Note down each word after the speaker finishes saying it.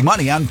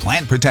money on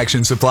plant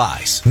protection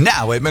supplies.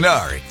 Now at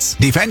Menards.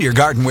 Defend your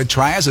garden with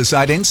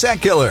Triazicide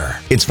Insect Killer.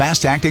 Its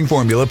fast-acting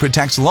formula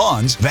protects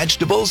lawns,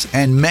 vegetables,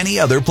 and many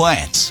other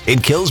plants.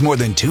 It kills more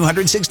than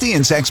 260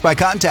 insects by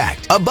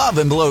contact, above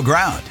and below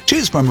ground.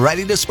 Choose from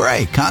ready to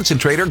spray,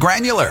 concentrate, or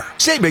granular.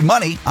 Save big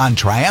money on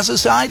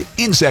Triazicide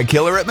Insect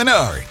Killer at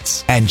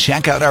Menards. And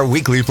check out our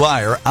weekly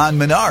flyer on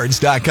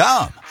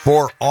Menards.com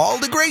for all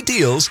the great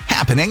deals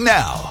happening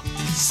now.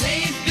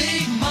 Save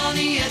big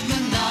money at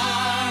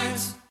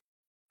Menards.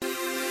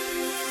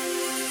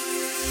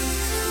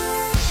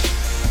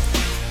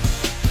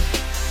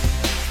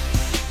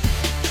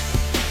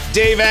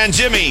 Dave and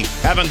Jimmy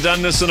haven't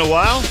done this in a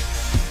while,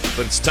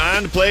 but it's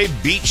time to play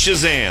Beat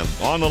Shazam.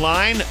 On the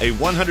line, a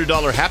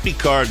 $100 happy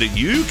card that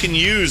you can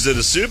use at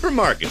a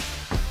supermarket.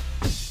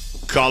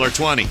 Caller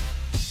 20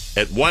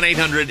 at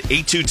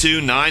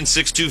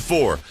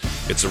 1-800-822-9624.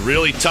 It's a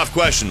really tough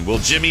question. Will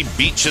Jimmy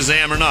beat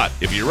Shazam or not?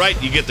 If you're right,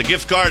 you get the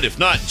gift card. If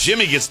not,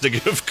 Jimmy gets the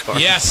gift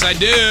card. Yes, I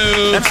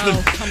do.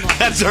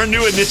 That's our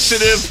new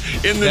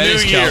initiative in the new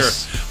year.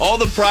 All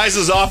the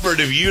prizes offered.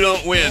 If you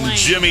don't win,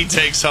 Jimmy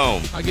takes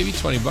home. I'll give you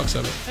 $20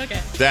 of it. Okay.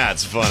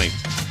 That's funny.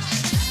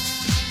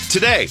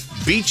 Today,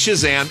 Beat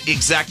Shazam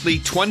exactly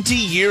 20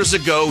 years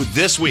ago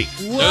this week.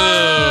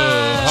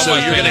 Whoa. So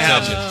you're gonna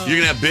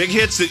have big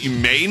hits that you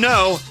may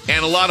know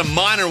and a lot of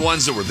minor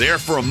ones that were there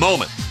for a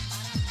moment.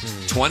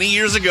 20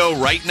 years ago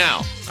right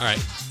now. All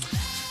right.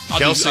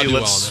 Kelsey, I'll do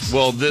let's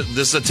well on this.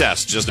 this is a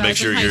test just to make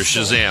sure your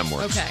Shazam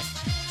works. Okay.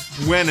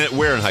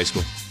 Where in high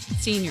school?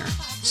 Senior.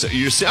 So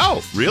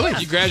really?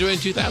 You graduated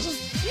in 2000?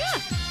 Yeah.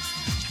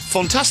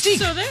 Fantastic.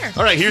 So there.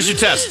 All right, here's your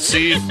test.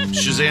 See if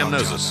Shazam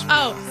knows this.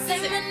 Oh.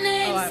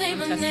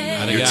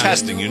 You're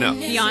testing, you know.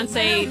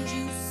 Beyonce,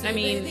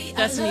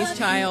 Destiny's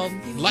Child.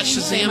 Let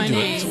Shazam do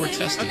it. So we're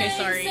testing. Okay,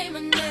 sorry.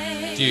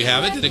 Do you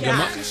have it? Did it come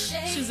up?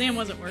 Shazam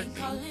wasn't working.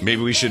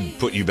 Maybe we should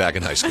put you back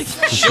in high school.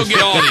 She'll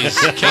get all these.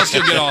 Kelsey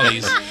will get all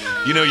these.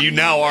 You know, you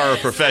now are a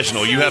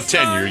professional. You have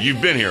tenure. You've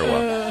been here a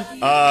while.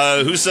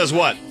 Who says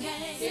what?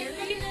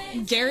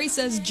 Gary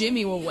says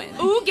Jimmy will win.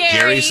 Ooh, Gary.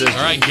 Gary says.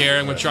 All right, Gary,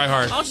 I'm going to try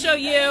hard. I'll show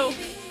you.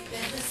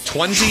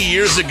 20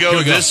 years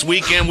ago this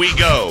weekend we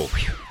go.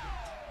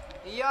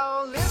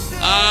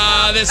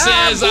 This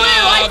is Blue,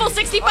 Eiffel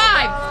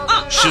 65.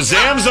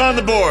 Shazam's on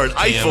the board.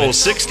 Eiffel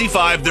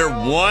 65, their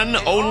one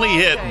only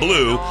hit,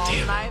 Blue.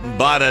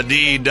 Bada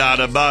dee da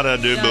da bada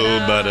doo boo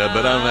bada,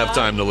 but I don't have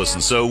time to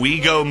listen. So we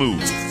go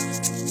move.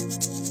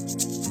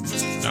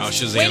 Oh,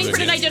 Shazam. Waiting for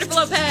Tonight, Jennifer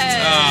Lopez.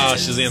 Oh,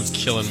 Shazam's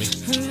killing me.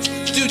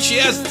 Dude, she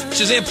has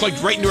Shazam plugged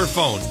right into her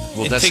phone.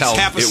 Well, it that's takes how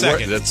half a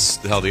second. That's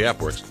how the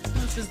app works.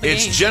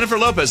 It's game. Jennifer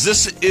Lopez.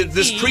 This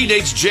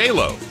predates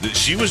J-Lo.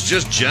 She was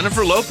just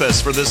Jennifer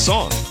Lopez for this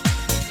song.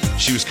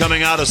 She was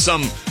coming out of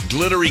some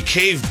glittery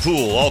cave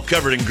pool, all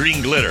covered in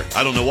green glitter.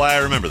 I don't know why I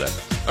remember that.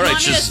 All right,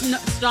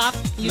 stop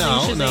using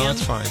Shazam. No,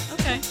 it's fine.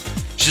 Okay.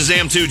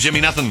 Shazam 2,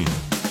 Jimmy, nothing.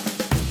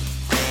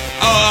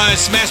 Oh,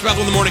 Smash Mouth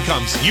when the morning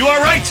comes. You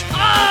are right.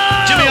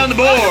 Oh, Jimmy on the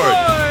board.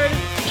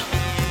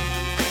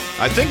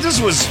 I think this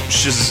was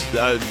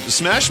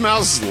Smash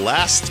Mouth's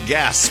last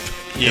gasp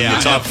in the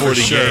top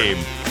 40 game.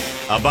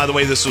 By the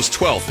way, this was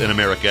 12th in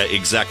America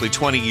exactly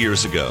 20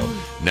 years ago.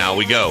 Now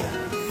we go.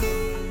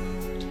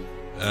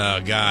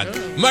 Oh, God.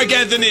 Mark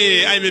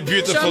Anthony, I'm a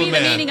beautiful man. Show me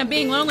the meaning of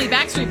being lonely,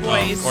 Backstreet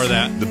Boys. Or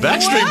that. The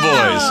Backstreet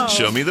Boys.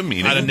 Show me the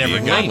meaning I'd have of never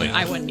being gotten lonely.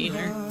 I wouldn't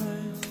either.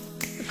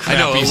 I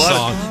know, a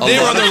lot. They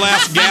were on their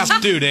last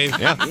gasp, too, Dave.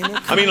 Yeah.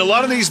 I mean, a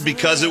lot of these,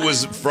 because it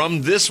was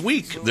from this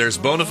week, there's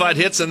bona fide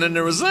hits, and then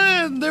there was,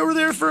 they were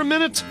there for a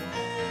minute.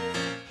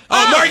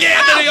 Oh, Mark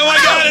Anthony! Oh, my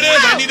God, it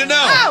is! I need to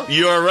know.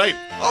 You are right.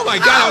 Oh, my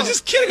God, I was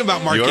just kidding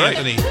about Mark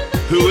Anthony.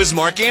 Who is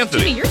Mark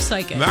Anthony? Jimmy, you're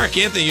psychic. Mark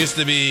Anthony used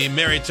to be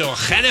married to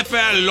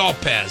Jennifer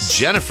Lopez.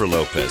 Jennifer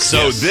Lopez.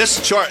 So this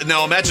chart,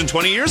 now imagine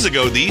 20 years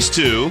ago, these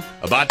two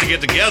about to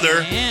get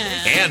together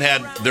and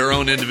had their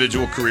own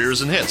individual careers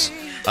and hits.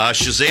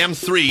 Shazam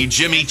 3,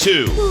 Jimmy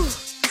 2.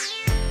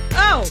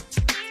 Oh.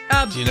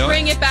 Do you know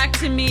Bring It Back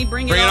to Me.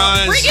 Bring it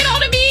on. Bring It All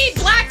to Me.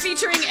 Black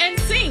featuring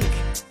NSYNC.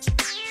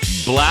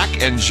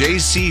 Black and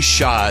JC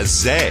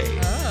Chazé.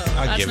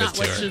 I'll give it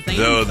to her.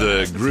 Though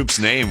the group's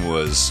name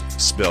was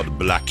spelled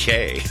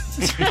Blaquet.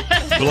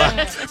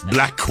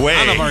 Blaquet.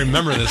 I don't know if I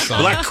remember this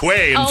song.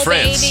 Blaquet in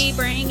France. Baby,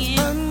 bring it.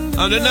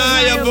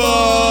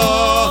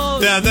 Undeniable.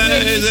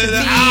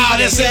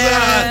 This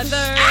is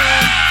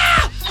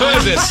who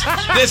is this?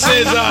 This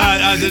is Don't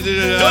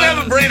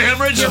have a brain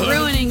hemorrhage. You're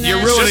ruining this. You're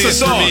ruining It's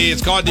this a for song. me.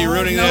 It's called You're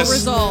Ruining No This.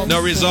 results.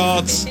 No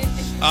results.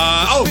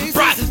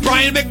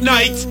 Brian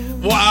McKnight.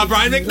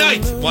 Brian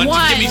McKnight.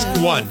 Give me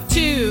one.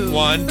 2.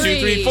 1, 2,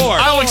 3, 4.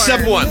 I'll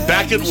accept one.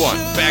 Back at one.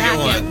 Back at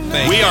one.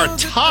 Thank We you. are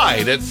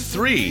tied at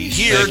 3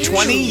 here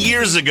 20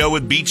 years ago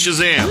with Beat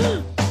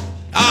Shazam.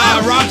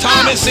 Rob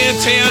Thomas,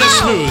 Santana,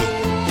 Smooth.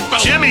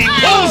 Jimmy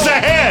pulls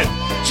ahead.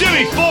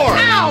 Jimmy 4.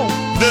 Ow.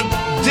 The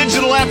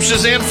digital app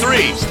Shazam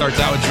 3. Starts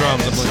out with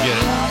drums. I'm going to get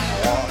it.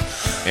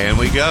 And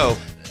we go.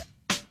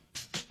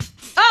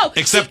 Oh.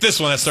 Except this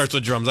one that starts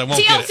with drums. I won't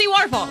get TLC it.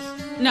 Waterfall.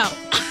 No.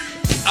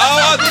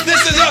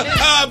 This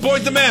is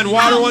Boys the Man.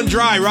 Water one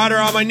dry. Water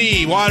on my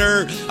knee.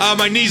 Water,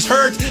 my knee's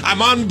hurt.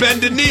 I'm on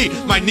bended knee.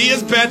 My knee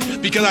is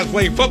bent because I was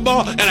playing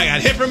football and I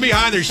got hit from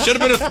behind. There should have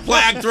been a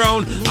flag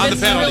thrown on the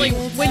penalty.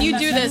 Really, when you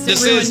do this,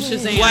 This it ruins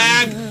is Shazam.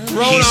 flag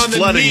thrown He's on the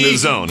flooding knee. the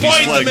zone. He's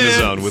Boys flooding the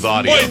zone with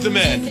audio. Boys the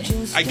Man.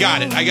 I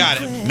got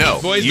it. No,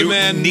 Boys you, the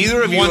Man.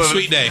 neither of you One are,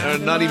 sweet day. are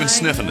not even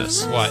sniffing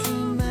this. What?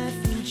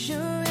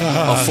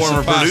 A former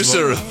impossible.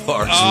 producer of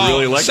ours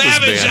really likes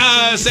Savage, this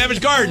band.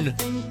 Savage Garden.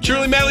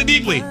 Truly, madly,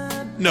 deeply.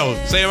 No,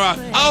 say it wrong.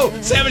 Oh,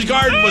 Savage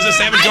Garden. Was it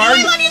Savage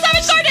Garden? I love you,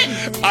 Savage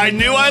Garden. I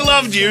knew I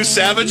loved you,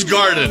 Savage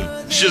Garden.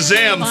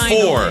 Shazam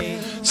Finally. 4.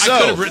 So, I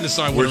could have written the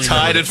song. we're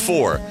tied at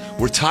 4.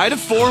 We're tied at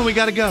 4 and we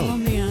gotta go. Oh,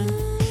 man.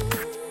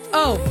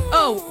 Oh,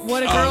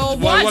 what a girl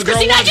What wants. girl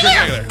Christina wants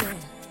Aguilera. Aguilera.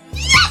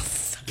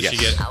 Yes. Did she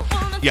get it?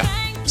 Yeah.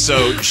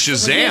 So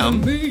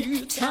Shazam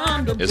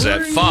is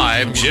at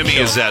 5. Jimmy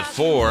is at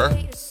 4.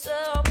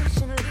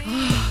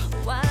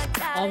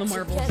 All the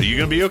marbles. Are you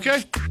gonna be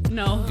okay?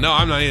 No. No,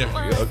 I'm not either.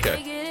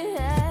 Okay.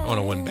 I want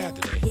to win bad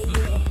today.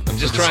 I'm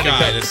just trying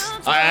Sky, to. this-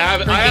 I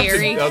have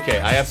Gary. to. Okay,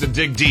 I have to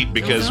dig deep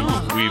because we've.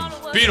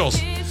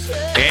 Beatles.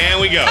 And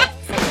we go.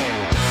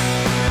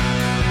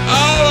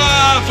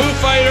 Oh, Foo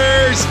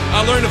Fighters.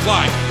 Learn to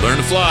Fly. Learn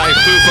to fly,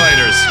 Foo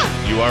Fighters.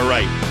 You are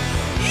right.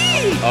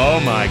 Oh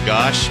my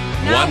gosh!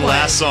 Now One what?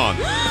 last song.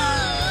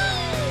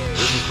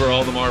 This is for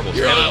all the marbles.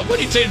 When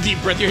you take a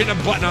deep breath, you're hitting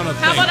a button on a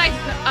thing. How about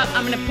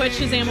I'm going to put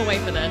Shazam away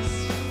for this.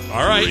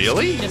 All right.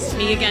 Really? Just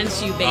me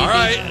against you, baby. All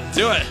right.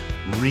 Do it.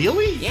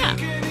 Really? Yeah.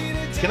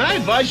 Can I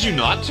advise you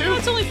not to?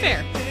 It's only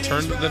fair.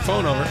 Turn the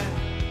phone over.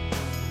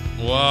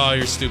 Whoa,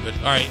 you're stupid.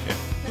 All right.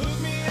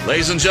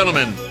 Ladies and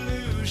gentlemen,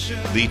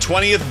 the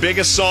 20th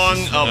biggest song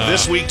of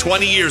this week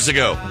 20 years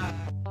ago. Oh,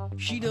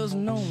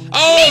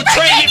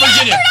 Train Meet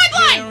Virginia. Third Eye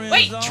Blind.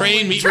 Wait.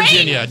 Train Meet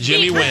Virginia.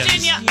 Jimmy Meet wins.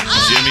 Virginia.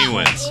 Jimmy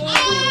wins.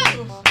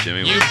 Jimmy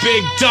You wins.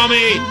 big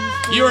dummy.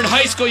 You were in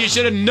high school. You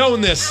should have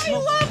known this. I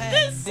love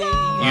this song. You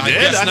I did?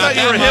 guess I not thought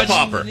you were a that hip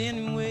hopper.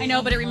 I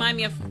know, but it reminded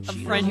me of a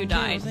friend who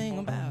died.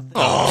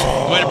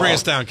 Way to bring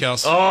us down,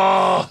 Kels.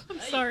 Oh, I'm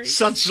sorry.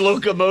 such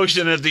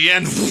locomotion at the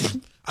end.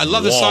 I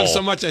love this song Whoa.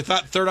 so much I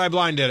thought Third Eye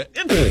Blind did it.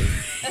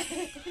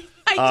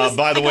 By the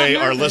I got way,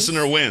 our nervous.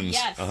 listener wins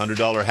Yes. a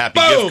 $100 happy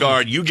Boom. gift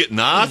card. You get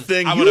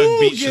nothing. I would have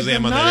beat get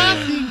Shazam on that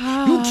anyway.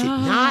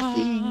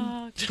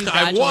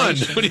 I won.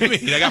 Congratulations. What do you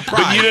mean? I got But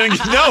you pride.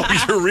 didn't. No,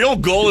 your real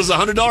goal is a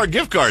 $100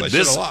 gift card. I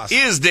This should've lost.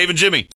 is Dave and Jimmy.